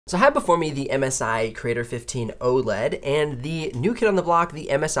So I have before me the MSI Creator 15 OLED and the new kid on the block, the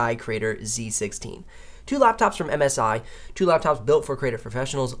MSI Creator Z16. Two laptops from MSI, two laptops built for creative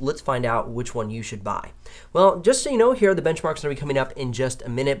professionals. Let's find out which one you should buy. Well, just so you know, here are the benchmarks that are coming up in just a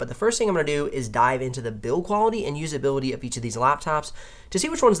minute, but the first thing I'm gonna do is dive into the build quality and usability of each of these laptops to see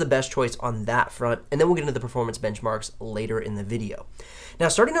which one's the best choice on that front, and then we'll get into the performance benchmarks later in the video. Now,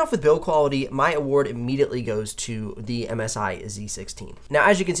 starting off with build quality, my award immediately goes to the MSI Z16. Now,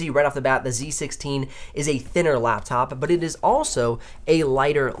 as you can see right off the bat, the Z16 is a thinner laptop, but it is also a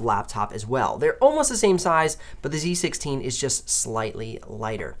lighter laptop as well. They're almost the same size, but the Z16 is just slightly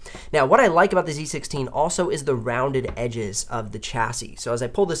lighter. Now, what I like about the Z16 also is the rounded edges of the chassis. So as I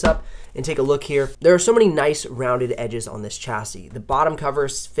pull this up and take a look here, there are so many nice rounded edges on this chassis. The bottom cover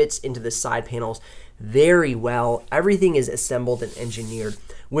fits into the side panels very well. Everything is assembled and engineered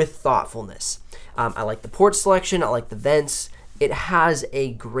with thoughtfulness. I like the port selection, I like the vents. It has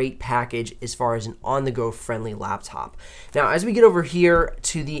a great package as far as an on-the-go friendly laptop. Now, as we get over here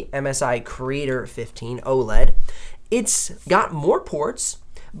to the MSI Creator 15 OLED, it's got more ports,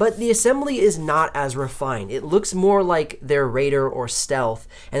 but the assembly is not as refined. It looks more like their Raider or Stealth,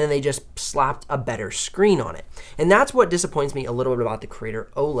 and then they just slapped a better screen on it. And that's what disappoints me a little bit about the Creator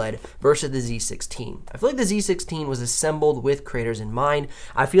OLED versus the Z16. I feel like the Z16 was assembled with creators in mind.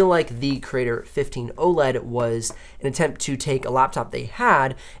 I feel like the Creator 15 OLED was an attempt to take a laptop they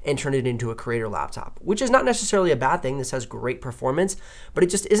had and turn it into a creator laptop, which is not necessarily a bad thing. This has great performance, but it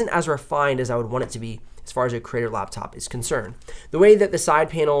just isn't as refined as I would want it to be as far as a creator laptop is concerned. The way that the side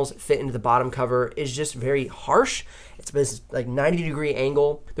panels fit into the bottom cover is just very harsh. It's this like 90-degree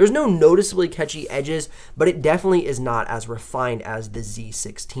angle. There's no noticeably catchy edges, but it definitely is not as refined as the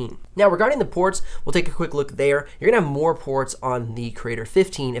Z16. Now, regarding the ports, we'll take a quick look there. You're gonna have more ports on the Creator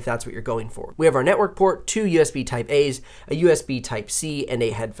 15 if that's what you're going for. We have our network port, two USB Type A's, a USB Type C, and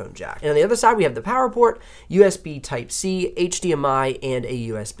a headphone jack. And on the other side, we have the power port, USB Type C, HDMI, and a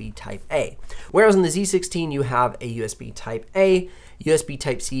USB Type A. Whereas on the Z16, you have a USB Type A, USB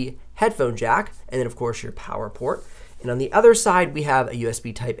Type C headphone jack, and then of course your power port. And on the other side, we have a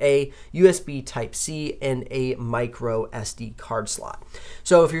USB Type A, USB Type C, and a micro SD card slot.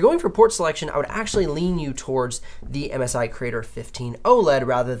 So if you're going for port selection, I would actually lean you towards the MSI Creator 15 OLED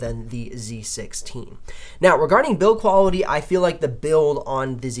rather than the Z16. Now, regarding build quality, I feel like the build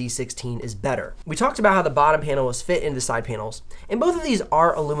on the Z16 is better. We talked about how the bottom panel is fit into the side panels, and both of these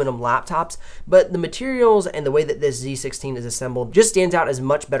are aluminum laptops, but the materials and the way that this Z16 is assembled just stands out as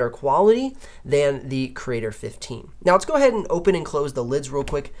much better quality than the Creator 15. Now let's go ahead and open and close the lids real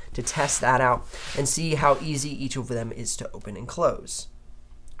quick to test that out and see how easy each of them is to open and close.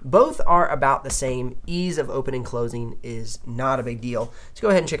 Both are about the same. Ease of opening and closing is not a big deal. Let's go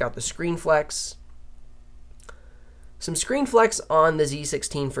ahead and check out the screen flex. Some screen flex on the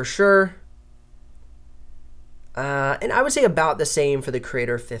Z16 for sure. And I would say about the same for the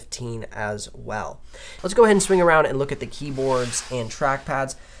Creator 15 as well. Let's go ahead and swing around and look at the keyboards and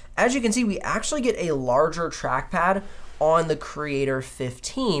trackpads. As you can see, we actually get a larger trackpad on the Creator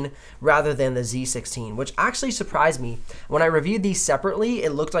 15 rather than the Z16, which actually surprised me. When I reviewed these separately,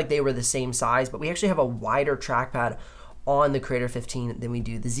 it looked like they were the same size, but we actually have a wider trackpad on the Creator 15 than we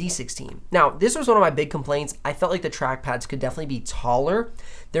do the Z16. Now, this was one of my big complaints. I felt like the trackpads could definitely be taller.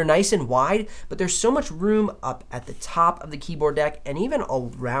 They're nice and wide, but there's so much room up at the top of the keyboard deck and even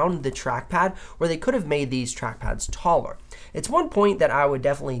around the trackpad where they could have made these trackpads taller. It's one point that I would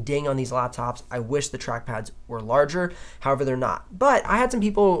definitely ding on these laptops. I wish the trackpads were larger, however, they're not. But I had some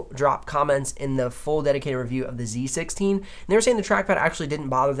people drop comments in the full dedicated review of the Z16, and they were saying the trackpad actually didn't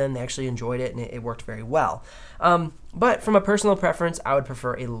bother them. They actually enjoyed it, and it worked very well. But from a personal preference, I would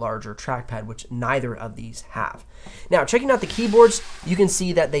prefer a larger trackpad, which neither of these have. Now, checking out the keyboards, you can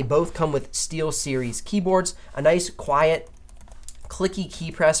see that they both come with SteelSeries keyboards, a nice, quiet, clicky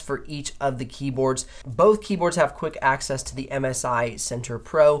key press for each of the keyboards. Both keyboards have quick access to the MSI Center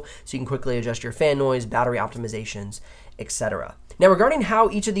Pro, so you can quickly adjust your fan noise, battery optimizations, etc. Now, regarding how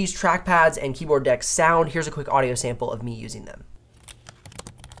each of these trackpads and keyboard decks sound, here's a quick audio sample of me using them.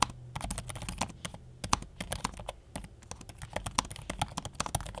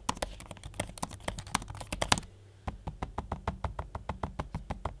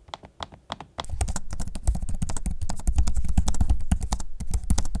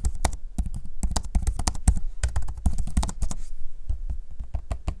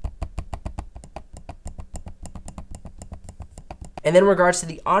 And then in regards to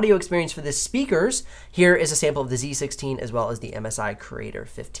the audio experience for the speakers, here is a sample of the Z16 as well as the MSI Creator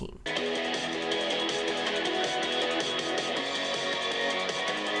 15.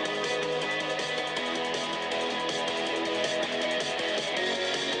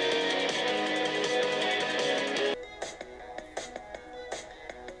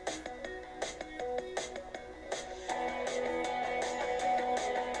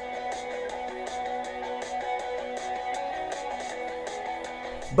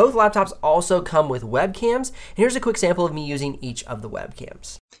 Both laptops also come with webcams, and here's a quick sample of me using each of the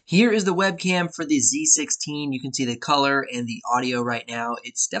webcams. Here is the webcam for the Z16. You can see the color and the audio right now.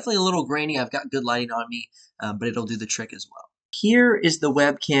 It's definitely a little grainy. I've got good lighting on me, but it'll do the trick as well. Here is the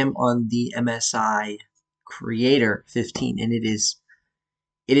webcam on the MSI Creator 15, and it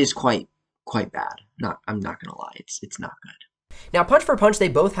is quite bad. I'm not gonna lie, it's not good. Now, punch for punch, they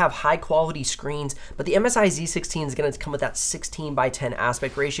both have high quality screens, but the MSI Z16 is going to come with that 16:10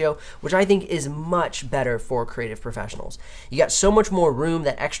 aspect ratio, which I think is much better for creative professionals. You got so much more room.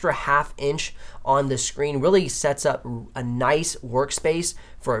 That extra ½ inch on the screen really sets up a nice workspace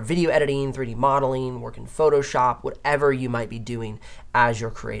for video editing, 3D modeling, work in Photoshop, whatever you might be doing as your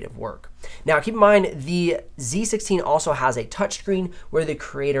creative work. Now, keep in mind, the Z16 also has a touchscreen where the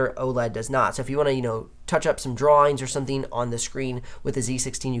Creator OLED does not. So if you want to, touch up some drawings or something on the screen with the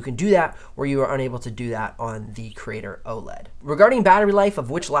Z16, you can do that, or you are unable to do that on the Creator OLED. Regarding battery life of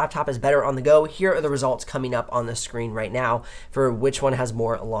which laptop is better on the go, here are the results coming up on the screen right now for which one has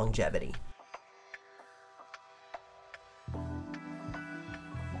more longevity.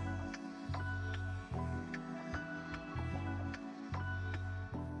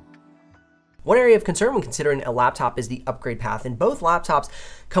 One area of concern when considering a laptop is the upgrade path, and both laptops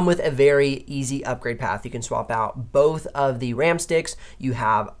come with a very easy upgrade path. You can swap out both of the RAM sticks. You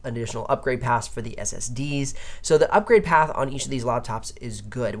have additional upgrade paths for the SSDs. So the upgrade path on each of these laptops is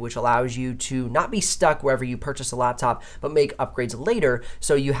good, which allows you to not be stuck wherever you purchase a laptop, but make upgrades later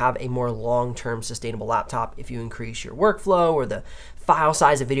so you have a more long-term sustainable laptop if you increase your workflow or the file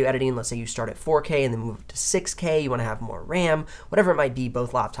size of video editing. Let's say you start at 4K and then move to 6K, you want to have more RAM, whatever it might be,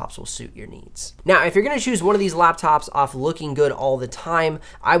 both laptops will suit your needs. Now, if you're going to choose one of these laptops off looking good all the time,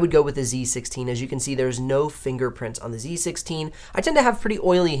 I would go with the Z16. As you can see, there's no fingerprints on the Z16. I tend to have pretty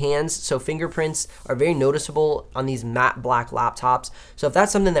oily hands, so fingerprints are very noticeable on these matte black laptops. So if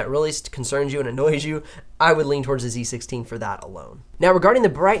that's something that really concerns you and annoys you, I would lean towards the Z16 for that alone. Now, regarding the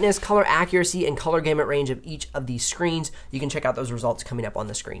brightness, color accuracy, and color gamut range of each of these screens, you can check out those results coming up on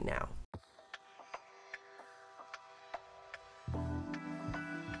the screen now.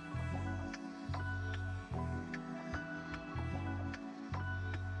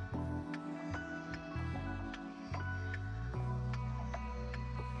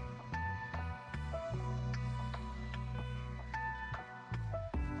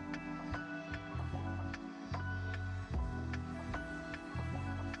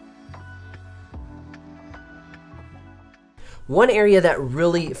 One area that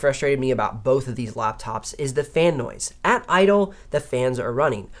really frustrated me about both of these laptops is the fan noise. At idle, the fans are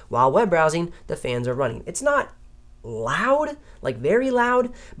running. While web browsing, the fans are running. It's not loud, like very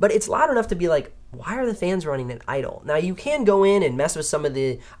loud, but it's loud enough to be like, why are the fans running at idle? Now, you can go in and mess with some of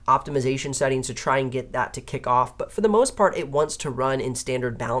the optimization settings to try and get that to kick off, but for the most part, it wants to run in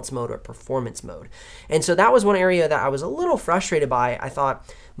standard balance mode or performance mode. And so that was one area that I was a little frustrated by. I thought,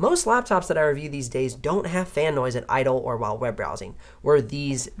 most laptops that I review these days don't have fan noise at idle or while web browsing, where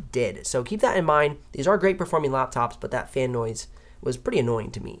these did. So keep that in mind. These are great performing laptops, but that fan noise was pretty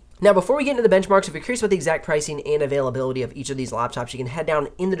annoying to me. Now, before we get into the benchmarks, if you're curious about the exact pricing and availability of each of these laptops, you can head down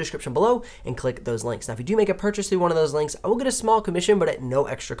in the description below and click those links. Now, if you do make a purchase through one of those links, I will get a small commission, but at no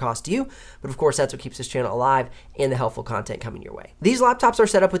extra cost to you. But of course, that's what keeps this channel alive and the helpful content coming your way. These laptops are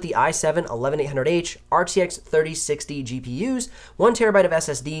set up with the i7-11800H RTX 3060 GPUs, 1 TB of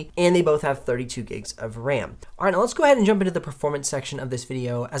SSD, and they both have 32 gigs of RAM. All right, now let's go ahead and jump into the performance section of this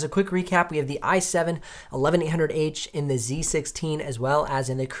video. As a quick recap, we have the i7-11800H in the Z16, as well as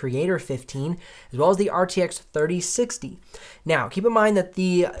in the Creator 15, as well as the RTX 3060. Now, keep in mind that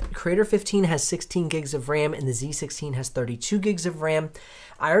the Creator 15 has 16 gigs of RAM and the Z16 has 32 gigs of RAM.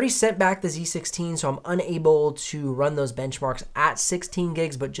 I already sent back the Z16, so I'm unable to run those benchmarks at 16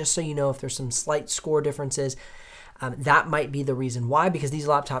 gigs, but just so you know, if there's some slight score differences, that might be the reason why, because these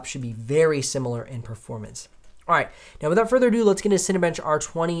laptops should be very similar in performance. All right, now without further ado, let's get into Cinebench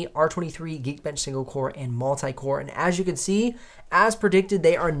R20, R23, Geekbench single core, and multi-core. And as you can see, as predicted,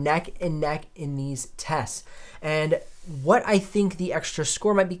 they are neck and neck in these tests. And what I think the extra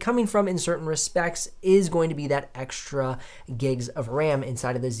score might be coming from in certain respects is going to be that extra gigs of RAM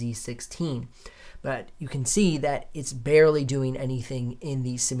inside of the Z16. But you can see that it's barely doing anything in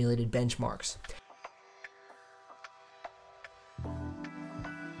these simulated benchmarks.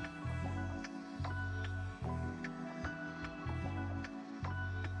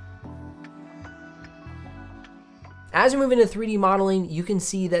 As we move into 3D modeling, you can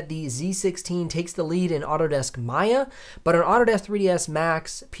see that the Z16 takes the lead in Autodesk Maya, but on Autodesk 3ds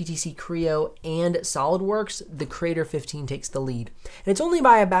Max, PTC Creo, and Solidworks, the Creator 15 takes the lead. And it's only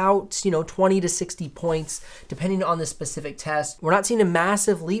by about, 20 to 60 points, depending on the specific test. We're not seeing a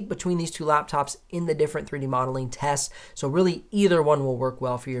massive leap between these two laptops in the different 3D modeling tests, so really either one will work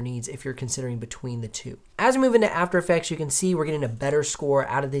well for your needs if you're considering between the two. As we move into After Effects, you can see we're getting a better score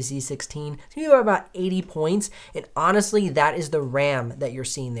out of the Z16. It's going to be about 80 points, and honestly, that is the RAM that you're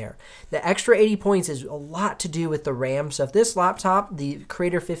seeing there. The extra 80 points is a lot to do with the RAM, so if this laptop, the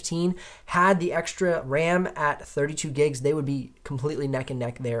Creator 15, had the extra RAM at 32 gigs, they would be completely neck and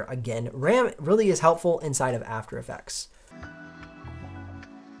neck there again. RAM really is helpful inside of After Effects.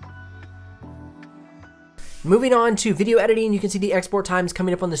 Moving on to video editing, you can see the export times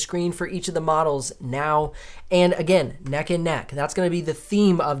coming up on the screen for each of the models now. And again, neck and neck. That's going to be the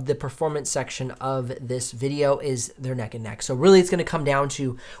theme of the performance section of this video, is their neck and neck. So really it's going to come down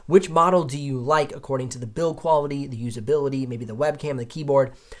to which model do you like according to the build quality, the usability, maybe the webcam, the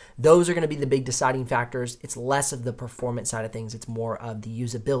keyboard. Those are going to be the big deciding factors. It's less of the performance side of things. It's more of the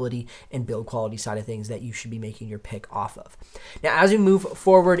usability and build quality side of things that you should be making your pick off of. Now, as we move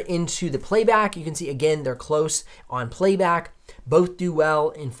forward into the playback, you can see again, they're close on playback. Both do well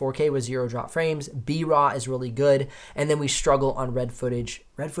in 4K with 0 drop frames. B-RAW is really good. And then we struggle on red footage.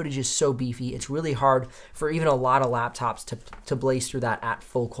 Red footage is so beefy. It's really hard for even a lot of laptops to blaze through that at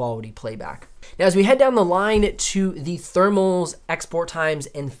full quality playback. Now, as we head down the line to the thermals, export times,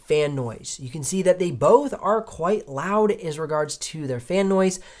 and fan noise, you can see that they both are quite loud as regards to their fan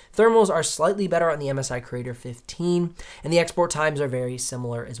noise. Thermals are slightly better on the MSI Creator 15, and the export times are very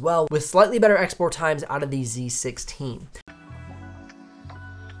similar as well, with slightly better export times out of the Z16.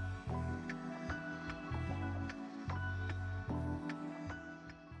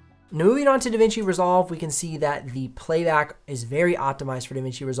 Now, moving on to DaVinci Resolve, we can see that the playback is very optimized for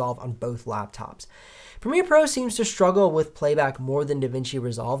DaVinci Resolve on both laptops. Premiere Pro seems to struggle with playback more than DaVinci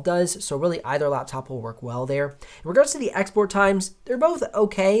Resolve does, so really either laptop will work well there. In regards to the export times, they're both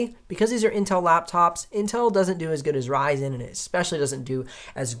okay. Because these are Intel laptops, Intel doesn't do as good as Ryzen, and it especially doesn't do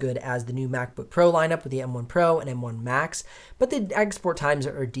as good as the new MacBook Pro lineup with the M1 Pro and M1 Max, but the export times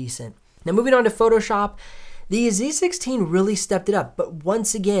are decent. Now, moving on to Photoshop, the Z16 really stepped it up, but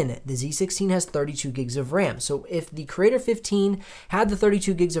once again, the Z16 has 32 gigs of RAM. So if the Creator 15 had the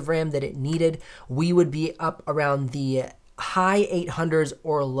 32 gigs of RAM that it needed, we would be up around the high 800s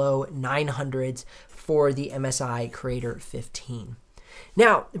or low 900s for the MSI Creator 15.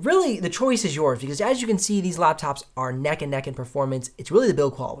 Now, really, the choice is yours, because as you can see, these laptops are neck and neck in performance. It's really the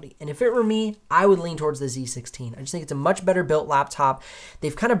build quality. And if it were me, I would lean towards the Z16. I just think it's a much better built laptop.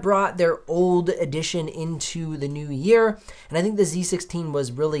 They've kind of brought their old edition into the new year. And I think the Z16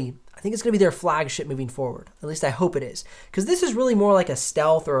 was really, I think it's going to be their flagship moving forward. At least I hope it is. Because this is really more like a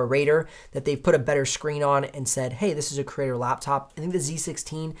Stealth or a Raider that they've put a better screen on and said, hey, this is a Creator laptop. I think the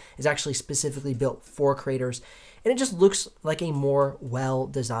Z16 is actually specifically built for creators. And it just looks like a more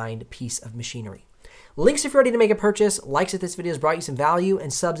well-designed piece of machinery. Links if you're ready to make a purchase, likes if this video has brought you some value,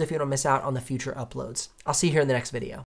 and subs if you don't miss out on the future uploads. I'll see you here in the next video.